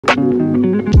Hello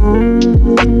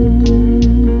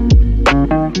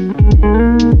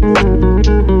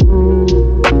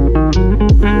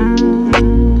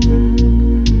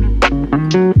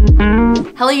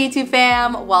YouTube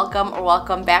fam,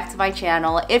 welcome back to my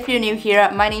channel. If you're new here,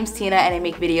 my name's Tina and I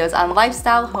make videos on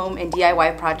lifestyle, home, and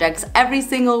DIY projects every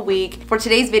single week. For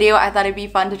today's video, I thought it'd be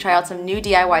fun to try out some new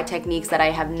DIY techniques that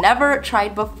I have never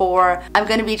tried before. I'm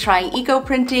going to be trying eco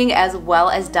printing as well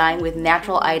as dyeing with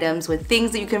natural items with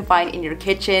things that you can find in your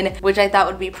kitchen, which I thought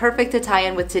would be perfect to tie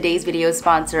in with today's video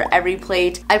sponsor,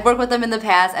 EveryPlate. I've worked with them in the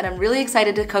past and I'm really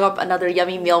excited to cook up another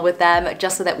yummy meal with them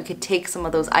just so that we could take some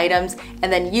of those items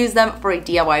and then use them for a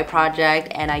DIY project,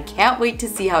 and I can't wait to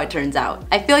see how it turns out.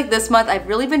 I feel like this month I've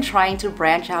really been trying to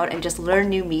branch out and just learn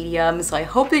new mediums, so I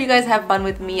hope that you guys have fun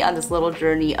with me on this little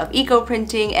journey of eco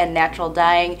printing and natural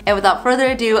dyeing. And without further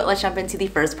ado, let's jump into the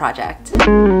first project.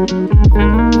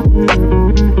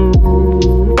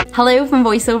 Hello from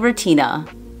VoiceOver Tina.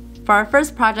 For our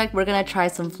first project, we're gonna try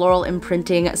some floral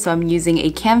imprinting, so I'm using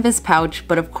a canvas pouch,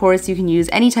 but of course you can use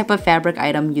any type of fabric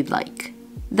item you'd like.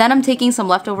 Then I'm taking some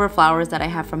leftover flowers that I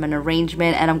have from an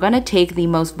arrangement and I'm going to take the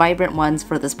most vibrant ones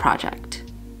for this project.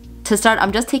 To start,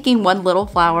 I'm just taking one little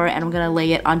flower and I'm going to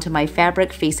lay it onto my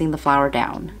fabric facing the flower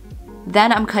down.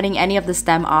 Then I'm cutting any of the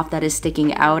stem off that is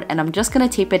sticking out and I'm just going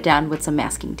to tape it down with some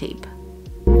masking tape.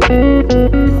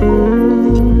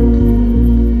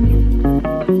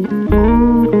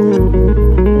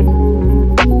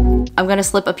 I'm going to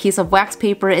slip a piece of wax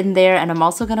paper in there and I'm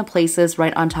also going to place this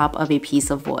right on top of a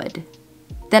piece of wood.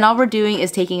 Then all we're doing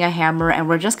is taking a hammer and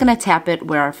we're just going to tap it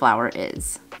where our flower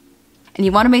is. And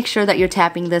you want to make sure that you're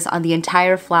tapping this on the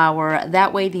entire flower,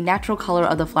 that way the natural color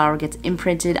of the flower gets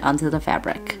imprinted onto the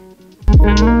fabric.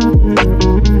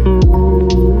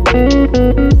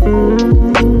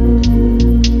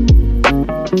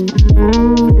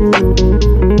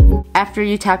 After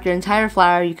you tap your entire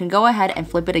flower, you can go ahead and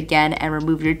flip it again and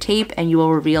remove your tape and you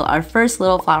will reveal our first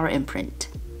little flower imprint.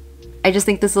 I just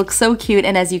think this looks so cute,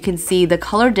 and as you can see, the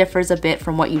color differs a bit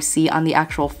from what you see on the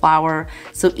actual flower,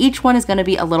 so each one is going to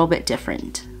be a little bit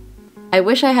different. I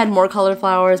wish I had more color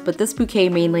flowers, but this bouquet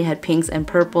mainly had pinks and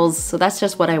purples, so that's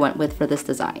just what I went with for this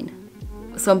design.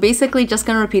 So I'm basically just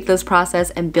going to repeat this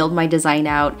process and build my design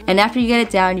out, and after you get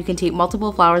it down, you can take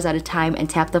multiple flowers at a time and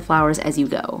tap the flowers as you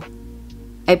go.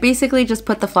 I basically just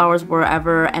put the flowers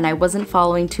wherever, and I wasn't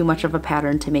following too much of a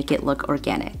pattern to make it look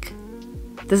organic.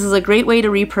 This is a great way to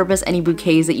repurpose any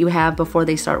bouquets that you have before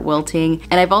they start wilting,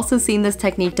 and I've also seen this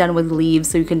technique done with leaves,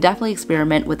 so you can definitely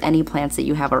experiment with any plants that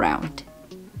you have around.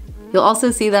 You'll also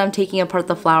see that I'm taking apart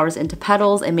the flowers into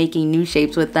petals and making new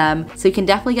shapes with them, so you can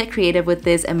definitely get creative with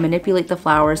this and manipulate the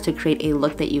flowers to create a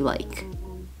look that you like.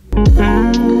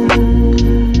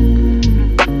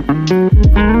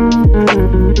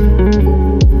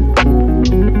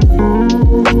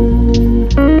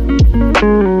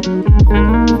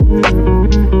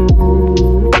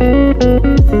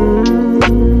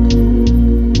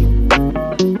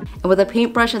 With a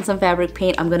paintbrush and some fabric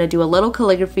paint, I'm going to do a little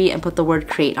calligraphy and put the word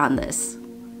create on this.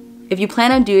 If you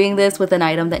plan on doing this with an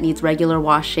item that needs regular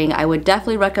washing, I would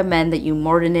definitely recommend that you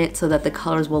mordant it so that the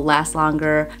colors will last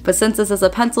longer, but since this is a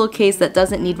pencil case that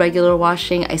doesn't need regular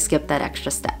washing, I skipped that extra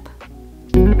step.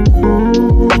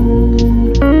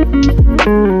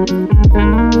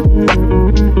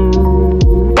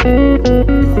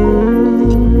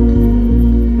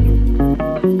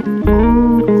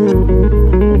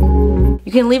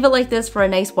 You can leave it like this for a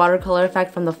nice watercolor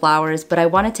effect from the flowers, but I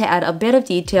wanted to add a bit of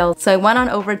detail, so I went on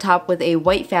over top with a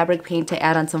white fabric paint to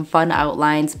add on some fun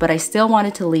outlines, but I still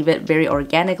wanted to leave it very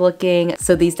organic looking,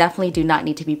 so these definitely do not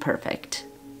need to be perfect.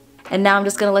 And now I'm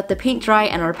just going to let the paint dry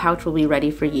and our pouch will be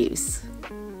ready for use.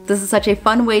 This is such a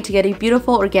fun way to get a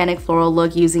beautiful organic floral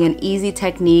look using an easy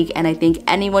technique, and I think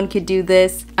anyone could do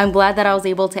this. I'm glad that I was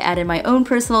able to add in my own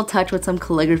personal touch with some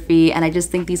calligraphy, and I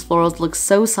just think these florals look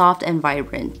so soft and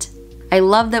vibrant. I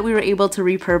love that we were able to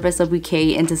repurpose a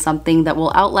bouquet into something that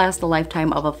will outlast the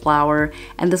lifetime of a flower,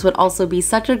 and this would also be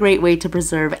such a great way to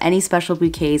preserve any special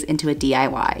bouquets into a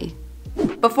DIY.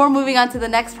 Before moving on to the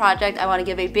next project, I want to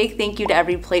give a big thank you to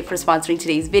EveryPlate for sponsoring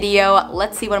today's video.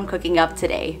 Let's see what I'm cooking up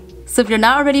today. So if you're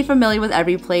not already familiar with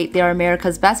EveryPlate, they are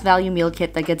America's best value meal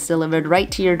kit that gets delivered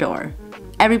right to your door.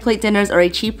 EveryPlate dinners are a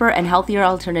cheaper and healthier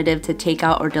alternative to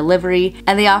takeout or delivery,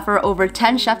 and they offer over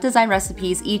 10 chef-designed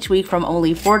recipes each week from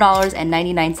only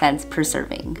 $4.99 per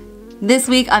serving. This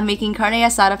week, I'm making carne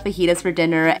asada fajitas for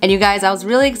dinner, and you guys, I was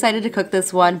really excited to cook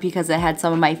this one because it had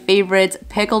some of my favorites,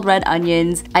 pickled red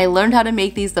onions. I learned how to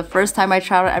make these the first time I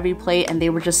tried out EveryPlate, and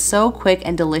they were just so quick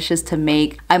and delicious to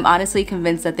make. I'm honestly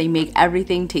convinced that they make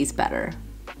everything taste better.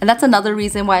 And that's another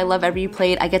reason why I love Every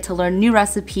Plate. I get to learn new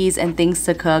recipes and things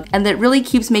to cook, and that really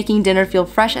keeps making dinner feel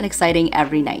fresh and exciting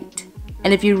every night.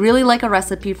 And if you really like a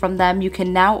recipe from them, you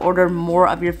can now order more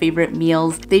of your favorite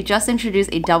meals. They just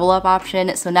introduced a double up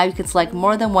option, so now you can select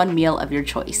more than one meal of your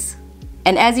choice.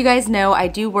 And as you guys know, I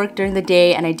do work during the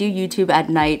day and I do YouTube at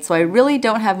night, so I really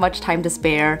don't have much time to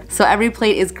spare. So Every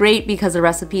Plate is great because the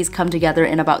recipes come together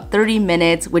in about 30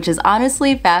 minutes, which is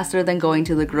honestly faster than going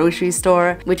to the grocery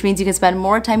store, which means you can spend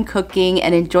more time cooking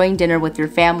and enjoying dinner with your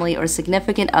family or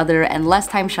significant other and less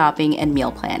time shopping and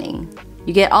meal planning.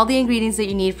 You get all the ingredients that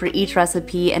you need for each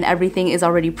recipe and everything is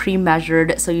already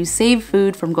pre-measured, so you save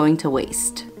food from going to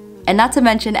waste. And not to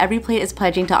mention, Every Plate is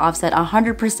pledging to offset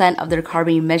 100% of their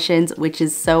carbon emissions, which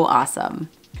is so awesome.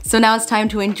 So now it's time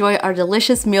to enjoy our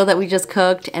delicious meal that we just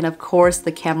cooked, and of course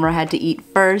the camera had to eat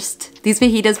first. These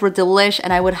fajitas were delish,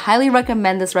 and I would highly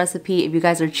recommend this recipe if you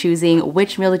guys are choosing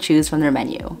which meal to choose from their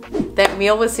menu. That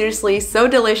meal was seriously so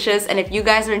delicious, and if you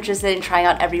guys are interested in trying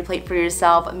out Every Plate for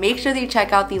yourself, make sure that you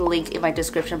check out the link in my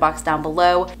description box down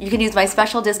below. You can use my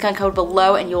special discount code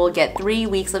below and you will get 3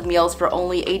 weeks of meals for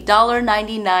only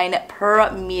 $1.99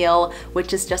 per meal,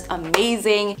 which is just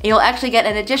amazing. And you'll actually get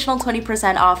an additional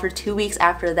 20% off for 2 weeks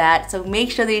after that, so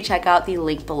make sure that you check out the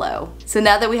link below. So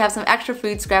now that we have some extra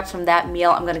food scraps from that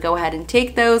meal, I'm gonna go ahead and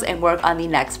take those and work on the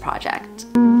next project.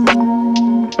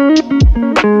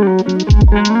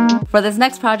 For this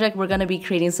next project, we're gonna be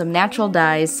creating some natural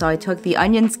dyes, so I took the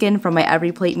onion skin from my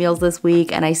Every Plate meals this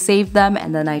week and I saved them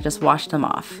and then I just washed them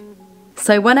off.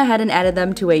 So I went ahead and added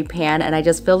them to a pan and I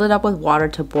just filled it up with water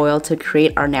to boil to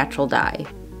create our natural dye.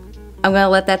 I'm gonna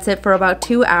let that sit for about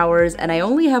 2 hours, and I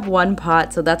only have one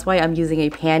pot, so that's why I'm using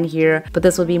a pan here, but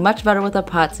this would be much better with a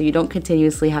pot so you don't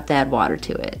continuously have to add water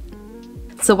to it.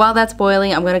 So while that's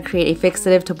boiling, I'm gonna create a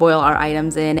fixative to boil our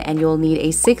items in, and you'll need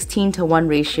a 16:1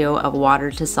 ratio of water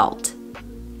to salt.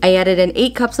 I added in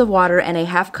 8 cups of water and a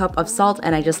half cup of salt,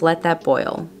 and I just let that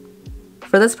boil.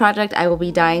 For this project, I will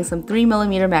be dyeing some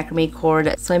 3mm macrame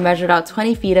cord, so I measured out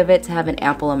 20 feet of it to have an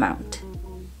ample amount.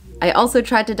 I also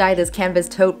tried to dye this canvas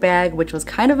tote bag, which was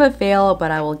kind of a fail,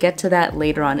 but I will get to that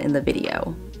later on in the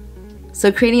video.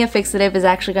 So creating a fixative is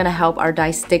actually going to help our dye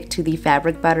stick to the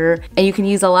fabric better, and you can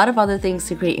use a lot of other things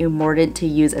to create a mordant to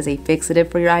use as a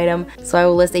fixative for your item, so I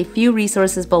will list a few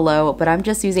resources below, but I'm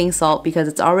just using salt because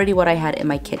it's already what I had in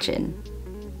my kitchen.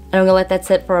 And I'm going to let that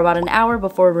sit for about an hour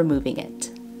before removing it.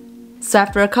 So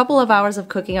after a couple of hours of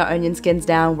cooking our onion skins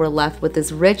down, we're left with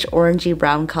this rich orangey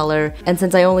brown color, and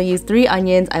since I only used 3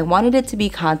 onions, I wanted it to be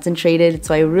concentrated,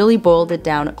 so I really boiled it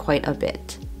down quite a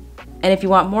bit. And if you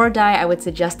want more dye, I would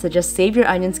suggest to just save your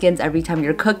onion skins every time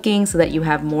you're cooking so that you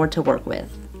have more to work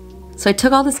with. So I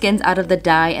took all the skins out of the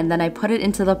dye and then I put it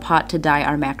into the pot to dye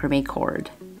our macrame cord.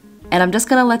 And I'm just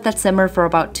gonna let that simmer for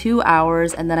about 2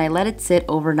 hours and then I let it sit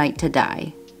overnight to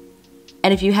dye.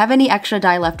 And if you have any extra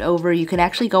dye left over, you can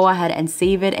actually go ahead and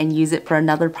save it and use it for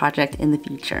another project in the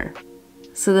future.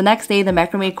 So the next day, the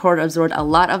macrame cord absorbed a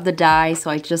lot of the dye,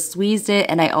 so I just squeezed it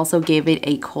and I also gave it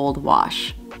a cold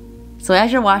wash. So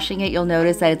as you're washing it, you'll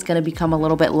notice that it's going to become a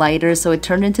little bit lighter, so it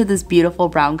turned into this beautiful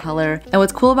brown color. And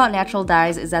what's cool about natural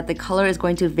dyes is that the color is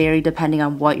going to vary depending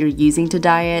on what you're using to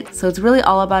dye it, so it's really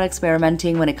all about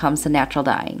experimenting when it comes to natural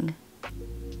dyeing.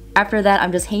 After that,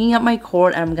 I'm just hanging up my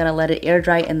cord and I'm gonna let it air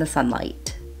dry in the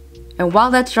sunlight. And while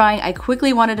that's drying, I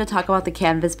quickly wanted to talk about the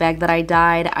canvas bag that I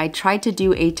dyed. I tried to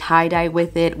do a tie-dye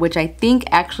with it, which I think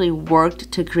actually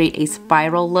worked to create a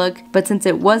spiral look, but since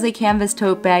it was a canvas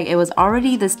tote bag, it was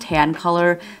already this tan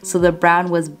color, so the brown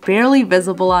was barely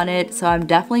visible on it, so I'm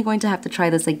definitely going to have to try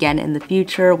this again in the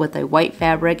future with a white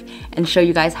fabric and show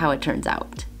you guys how it turns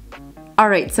out.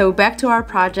 Alright, so back to our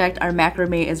project. Our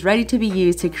macrame is ready to be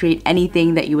used to create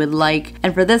anything that you would like,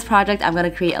 and for this project I'm going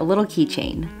to create a little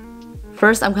keychain.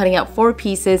 First, I'm cutting out 4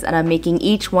 pieces and I'm making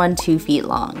each one 2 feet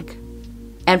long.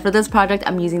 And for this project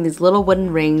I'm using these little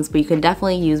wooden rings, but you can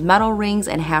definitely use metal rings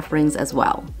and half rings as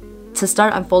well. To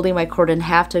start, I'm folding my cord in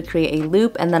half to create a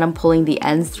loop, and then I'm pulling the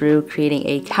ends through, creating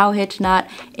a cow hitch knot,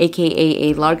 aka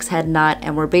a lark's head knot,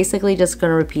 and we're basically just going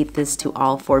to repeat this to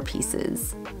all 4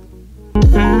 pieces.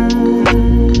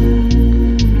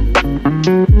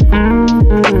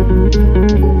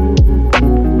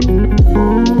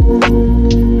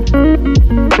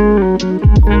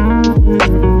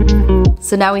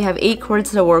 So now we have 8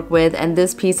 cords to work with, and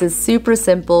this piece is super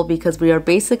simple because we are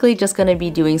basically just going to be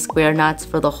doing square knots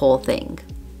for the whole thing.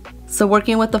 So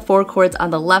working with the 4 cords on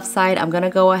the left side, I'm going to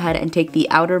go ahead and take the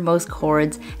outermost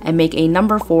cords and make a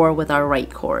number 4 with our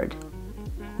right cord.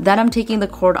 Then I'm taking the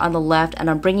cord on the left and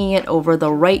I'm bringing it over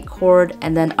the right cord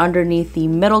and then underneath the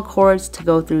middle cords to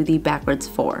go through the backwards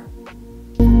 4.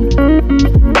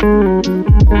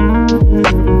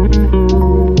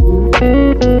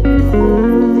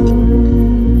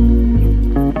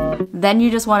 Then you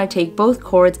just want to take both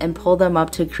cords and pull them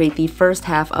up to create the first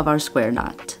half of our square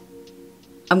knot.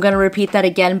 I'm going to repeat that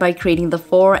again by creating the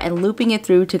 4 and looping it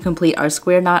through to complete our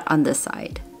square knot on this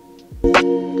side.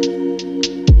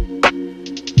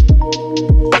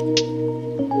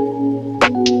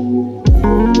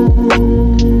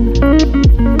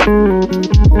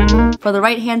 For the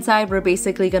right hand side, we're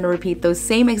basically going to repeat those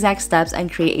same exact steps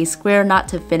and create a square knot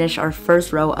to finish our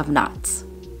first row of knots.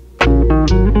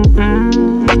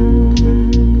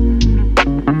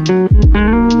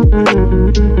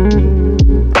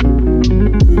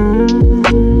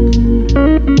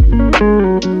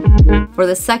 For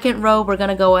the second row, we're going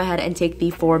to go ahead and take the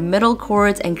 4 middle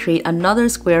cords and create another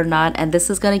square knot, and this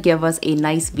is going to give us a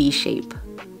nice V shape.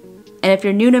 And if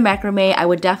you're new to macrame, I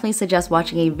would definitely suggest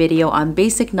watching a video on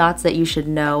basic knots that you should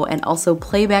know, and also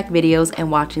playback videos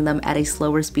and watching them at a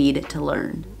slower speed to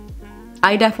learn.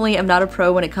 I definitely am not a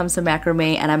pro when it comes to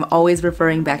macrame, and I'm always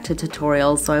referring back to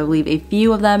tutorials, so I will leave a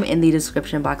few of them in the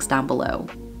description box down below.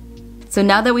 So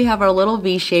now that we have our little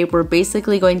V shape, we're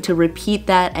basically going to repeat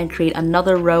that and create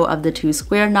another row of the 2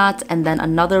 square knots and then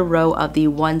another row of the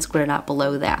 1 square knot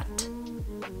below that.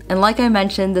 And like I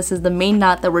mentioned, this is the main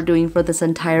knot that we're doing for this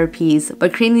entire piece,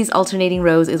 but creating these alternating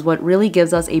rows is what really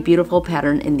gives us a beautiful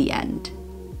pattern in the end.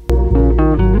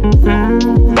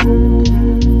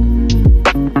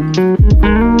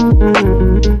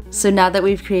 So now that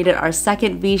we've created our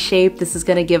second V shape, this is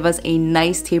going to give us a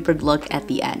nice tapered look at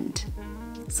the end.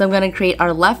 So I'm going to create our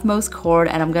leftmost cord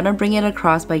and I'm going to bring it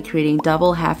across by creating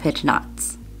double half hitch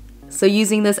knots. So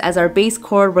using this as our base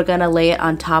cord, we're going to lay it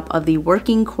on top of the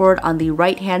working cord on the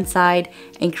right hand side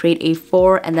and create a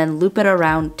 4 and then loop it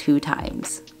around 2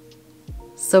 times.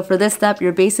 So for this step,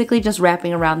 you're basically just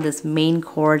wrapping around this main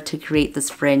cord to create this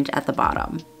fringe at the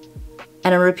bottom.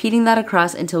 And I'm repeating that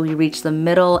across until we reach the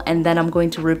middle, and then I'm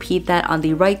going to repeat that on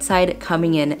the right side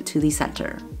coming in to the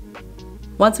center.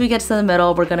 Once we get to the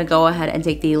middle, we're going to go ahead and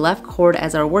take the left cord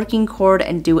as our working cord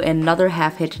and do another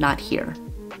half hitch knot here.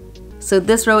 So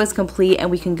this row is complete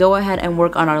and we can go ahead and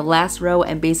work on our last row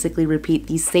and basically repeat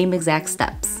these same exact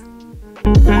steps.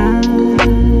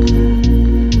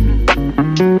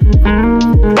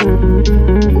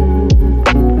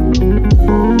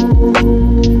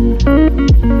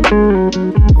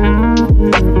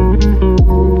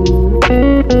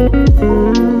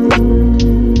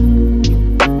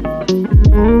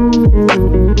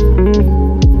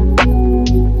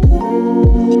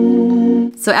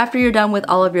 So after you're done with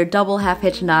all of your double half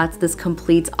hitch knots, this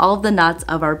completes all of the knots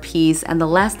of our piece, and the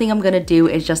last thing I'm going to do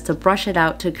is just to brush it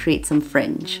out to create some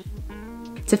fringe.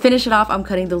 To finish it off, I'm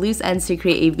cutting the loose ends to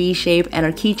create a V shape, and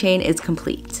our keychain is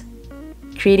complete.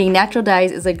 Creating natural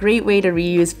dyes is a great way to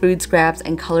reuse food scraps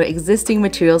and color existing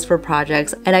materials for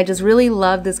projects, and I just really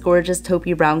love this gorgeous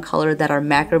taupey brown color that our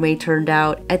macrame turned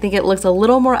out. I think it looks a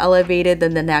little more elevated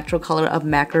than the natural color of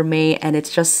macrame, and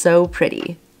it's just so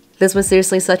pretty. This was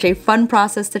seriously such a fun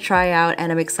process to try out,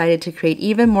 and I'm excited to create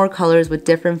even more colors with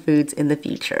different foods in the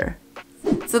future.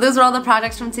 So those are all the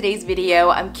projects from today's video.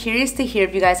 I'm curious to hear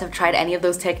if you guys have tried any of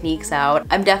those techniques out.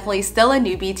 I'm definitely still a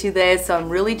newbie to this, so I'm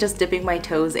really just dipping my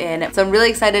toes in. So I'm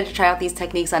really excited to try out these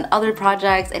techniques on other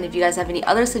projects, and if you guys have any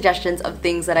other suggestions of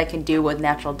things that I can do with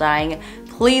natural dyeing,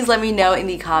 please let me know in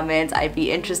the comments. I'd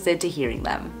be interested to hearing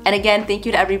them. And again, thank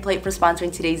you to EveryPlate for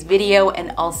sponsoring today's video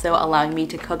and also allowing me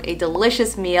to cook a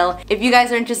delicious meal. If you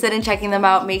guys are interested in checking them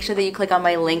out, make sure that you click on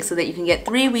my link so that you can get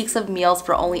 3 weeks of meals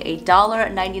for only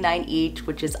 $1.99 each,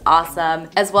 which is awesome,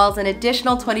 as well as an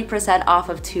additional 20% off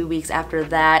of 2 weeks after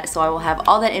that. So I will have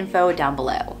all that info down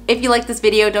below. If you like this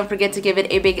video, don't forget to give it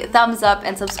a big thumbs up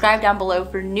and subscribe down below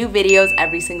for new videos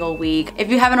every single week. If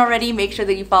you haven't already, make sure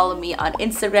that you follow me on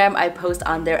Instagram. I post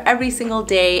on there every single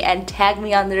day, and tag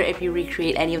me on there if you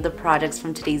recreate any of the projects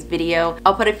from today's video.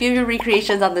 I'll put a few of your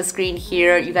recreations on the screen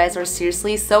here. You guys are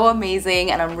seriously so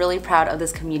amazing, and I'm really proud of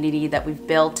this community that we've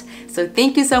built. So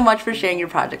thank you so much for sharing your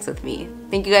projects with me.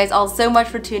 Thank you guys all so much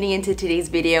for tuning into today's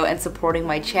video and supporting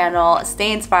my channel.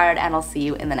 Stay inspired, and I'll see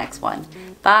you in the next one.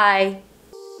 Bye!